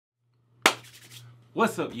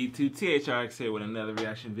What's up, YouTube? THRX here with another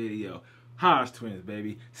reaction video. HodgeTwins,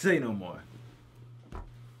 baby. Say no more.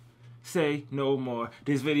 Say no more.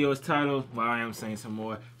 This video is titled, well, I am saying some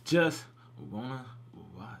more, Just Wanna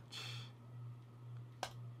Watch.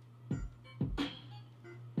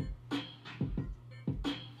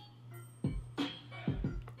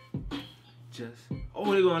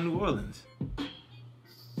 Oh, they go to New Orleans.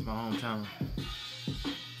 It's my hometown.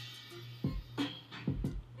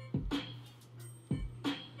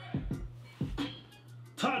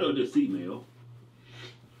 Title of this email,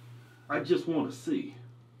 I just want to see.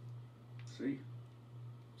 See?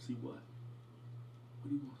 See what? What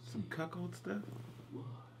do you want to see? Some cuckold stuff? What?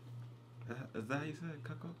 Is that how you said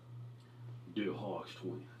cuckold? Dear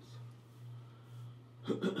HodgeTwins.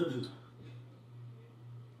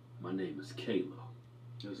 My name is Kayla.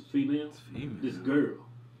 There's a female? It's female. This girl.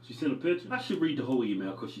 She sent a picture. I should read the whole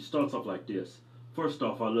email because she starts off like this. First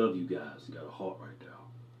off, I love you guys. Got a heart right there.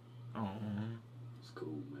 Oh. It's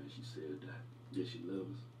cool, man. She said that. Yeah, she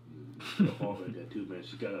loves us. Got a heart right there too, man.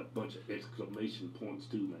 She got a bunch of exclamation points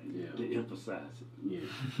too, man. Yeah. To emphasize it. Yeah.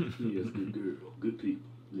 Yeah, it's a good girl. Good people.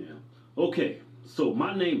 Yeah. Okay, so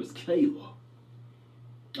my name is Kayla.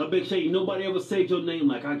 I bet you ain't nobody ever said your name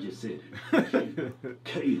like I just said it.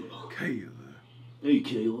 Kayla. Kayla. Hey,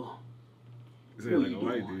 Kayla. Is that like a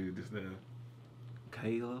white dude just now?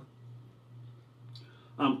 Kayla?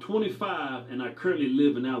 I'm 25 and I currently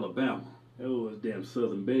live in Alabama. Oh, it's damn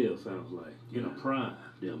Southern Belle sounds like. In a prime.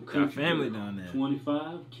 Damn country. Got family down there.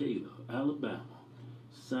 25, Kayla, Alabama.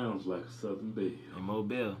 Sounds like a Southern Belle. In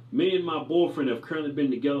Mobile. Me and my boyfriend have currently been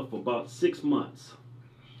together for about 6 months.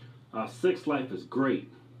 Our sex life is great.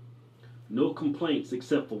 No complaints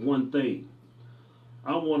except for one thing.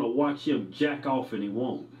 I want to watch him jack off and he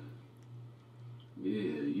won't.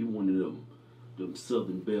 Yeah, you one of them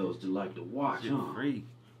Southern Belles that like to watch, You're huh? Freak.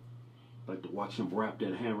 Like to watch him wrap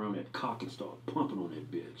that hand around that cock and start pumping on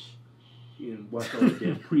that bitch. Yeah, and watch all that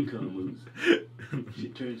damn pre-cum moves.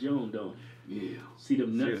 Shit turns you on, don't it? Yeah. See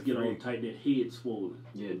them nuts get all tight, that head swollen.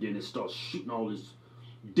 Yeah, then it starts shooting all this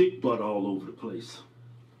dick butt all over the place.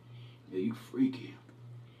 Yeah, you freaky.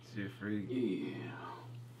 You're freak. Yeah.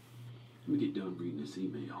 Let me get done reading this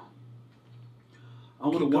email. I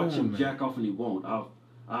want to watch him jack off and he won't.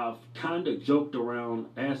 I've kind of joked around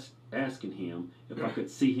asking him if I could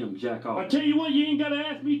see him jack off. I tell you what, you ain't got to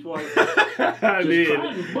ask me twice. I did. Just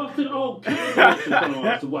try and bust it all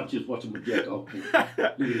kinds. So watch him jack off.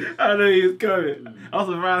 Yeah. I knew he was coming. I was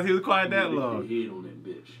surprised he was quiet that long. Head on that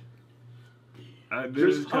bitch. I knew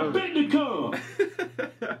he was coming. I bet to come.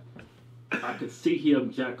 I could see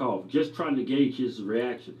him jack off, just trying to gauge his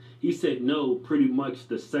reaction. He said no pretty much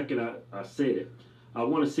the second I said it. I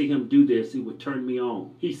want to see him do this. It would turn me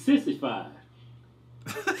on. He's sissified.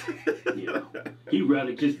 Yeah. He'd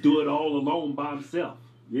rather just do it all alone by himself.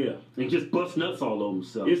 Yeah. And just bust nuts all over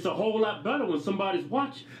himself. It's a whole lot better when somebody's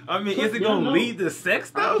watching. I mean, is it going to lead to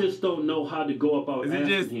sex, though? I just don't know how to go about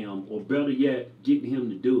asking him, or better yet, getting him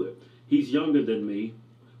to do it. He's younger than me,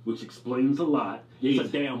 which explains a lot. He's a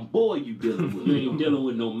damn boy you dealing with. You ain't dealing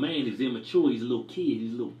with no man. He's immature. He's a little kid.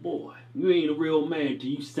 He's a little boy. You ain't a real man till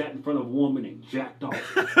you sat in front of a woman and jacked off.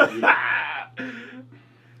 Yeah.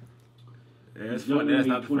 That's funny. That's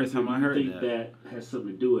not the first time I heard that. I think that has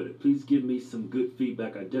something to do with it. Please give me some good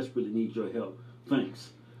feedback. I desperately need your help.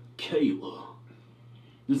 Thanks. Kayla.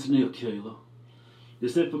 Listen here, Kayla.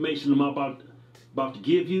 This information I'm about to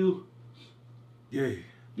give you,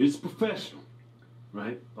 it's professional.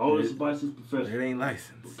 Right? All this advice is professional. It ain't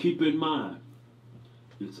licensed. But keep in mind,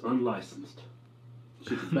 it's unlicensed.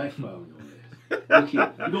 Shit can backfire on your ass. Look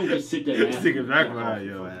here, you don't just sit there and ask can backfire on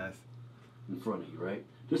your ass in front of you, right?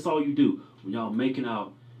 That's all you do when y'all making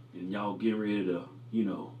out and y'all getting ready to, you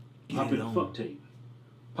know, pop in a fuck tape.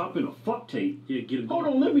 Pop in a fuck tape. Yeah, get him. Hold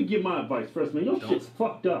on, let me give my advice first, man. Your shit's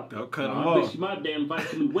fucked up. Don't cut him I off. bet you my damn advice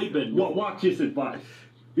can be way better. Watch this advice.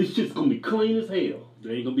 This shit's gonna be clean as hell. It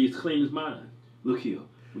ain't gonna be as clean as mine. Look here,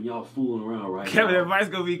 when y'all fooling around right now. Kevin, advice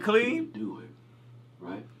gonna be clean? Do it,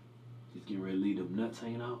 right? He's getting ready to leave them nuts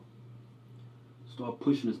hanging out. Start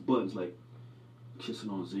pushing his buttons, like kissing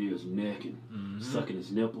on his ears, neck, and sucking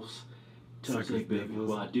his nipples. Tell him, hey, baby,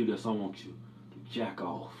 while I do this, I want you to jack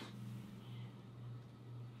off.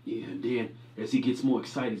 Yeah, and then as he gets more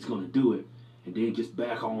excited, he's gonna do it, and then just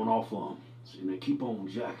back on off of him. And then keep on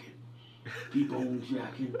jacking. Keep on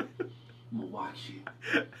jacking. I'm gonna watch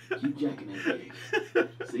you. Keep jacking that egg.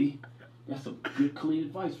 See? That's some good, clean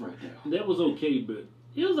advice right there. That was okay, but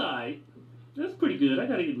it was alright. That's pretty good. I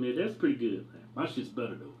gotta admit, that's pretty good. My shit's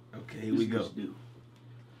better, though. Okay, here we go.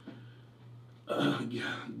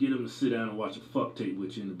 Get him to sit down and watch a fuck tape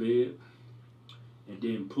with you in the bed. and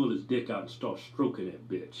then pull his dick out and start stroking that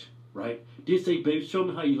bitch, right? Then say, baby, show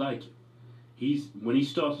me how you like it. When he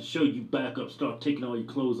starts to show you, back up, start taking all your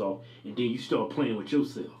clothes off, and then you start playing with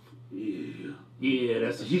yourself. Yeah. Yeah,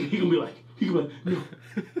 that's it. He gonna be like, no, no,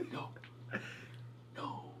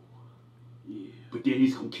 no. Yeah. But then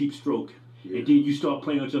he's gonna keep stroking. Yeah. And then you start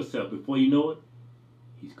playing with yourself. Before you know it,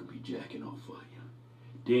 he's gonna be jacking off for you.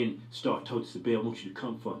 Then start talking to the bed, I want you to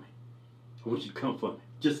come for me. I want you to come for me.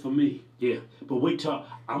 Just for me. Yeah. But wait till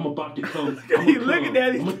I'm about to come. He looking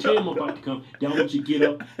at I'm gonna tell him I'm about to come. Then I want you to get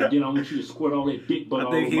up, and then I want you to squirt all that dick butt all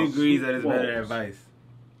over my I think he agrees that it's walls. better advice.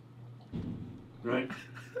 Right?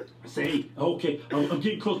 Say, okay, I'm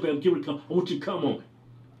getting close, babe. I'm getting ready to come. I want you to come on me.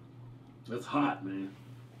 That's hot, man.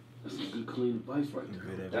 That's some good, clean advice right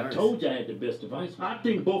there. I told you I had the best advice. I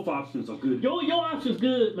think both options are good. Your option's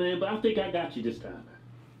good, man, but I think I got you this time.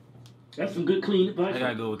 That's some good, clean advice. I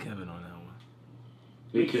gotta go with Kevin on that one.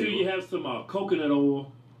 Make sure you have some coconut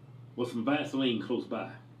oil or some Vaseline close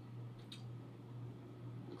by.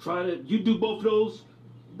 Try that. You do both of those,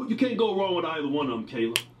 but you can't go wrong with either one of them,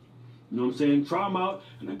 Kayla. You know what I'm saying? Try them out,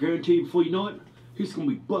 and I guarantee you, before you know it, he's gonna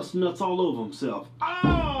be busting nuts all over himself.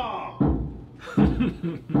 Ah!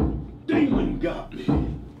 Demon got me.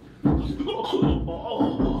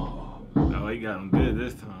 Oh, he got him good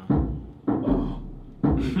this time.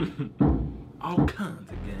 All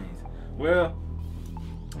kinds of games. Well,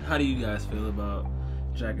 how do you guys feel about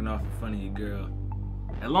jacking off in front of your girl?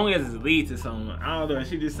 As long as it leads to something, I don't know,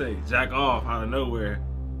 she just say jack off out of nowhere.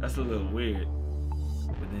 That's a little weird.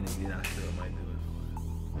 But then again, I still might do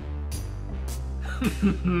it for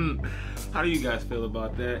her. How do you guys feel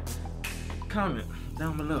about that? Comment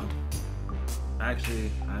down below.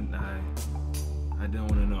 Actually, I don't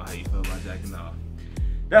want to know how you feel about jacking off.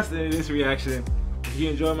 That's the end of this reaction. If you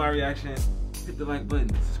enjoyed my reaction, hit the like button,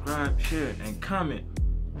 subscribe, share, and comment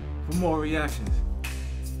for more reactions.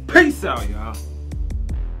 Peace out, y'all.